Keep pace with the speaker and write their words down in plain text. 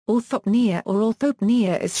Orthopnea or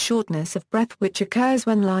orthopnea is shortness of breath which occurs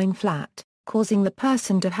when lying flat, causing the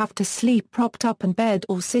person to have to sleep propped up in bed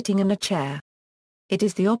or sitting in a chair. It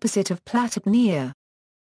is the opposite of platypnea.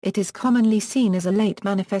 It is commonly seen as a late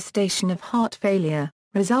manifestation of heart failure,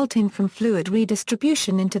 resulting from fluid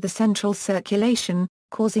redistribution into the central circulation,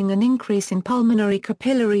 causing an increase in pulmonary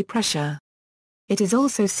capillary pressure. It is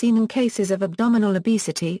also seen in cases of abdominal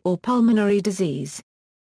obesity or pulmonary disease.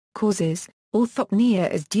 Causes: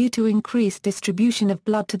 orthopnea is due to increased distribution of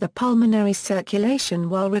blood to the pulmonary circulation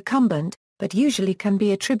while recumbent, but usually can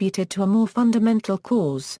be attributed to a more fundamental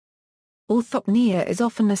cause. Orthopnea is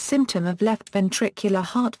often a symptom of left ventricular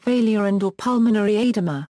heart failure and/or pulmonary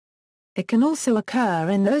edema. It can also occur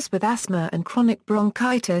in those with asthma and chronic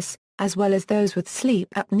bronchitis, as well as those with sleep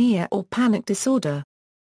apnea or panic disorder.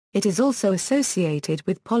 It is also associated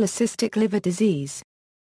with polycystic liver disease.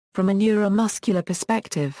 From a neuromuscular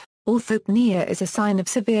perspective, orthopnea is a sign of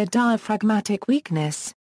severe diaphragmatic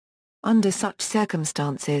weakness. Under such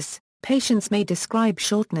circumstances, patients may describe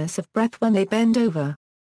shortness of breath when they bend over.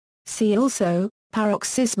 See also,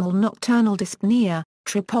 paroxysmal nocturnal dyspnea,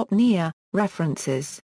 trypopnea, references.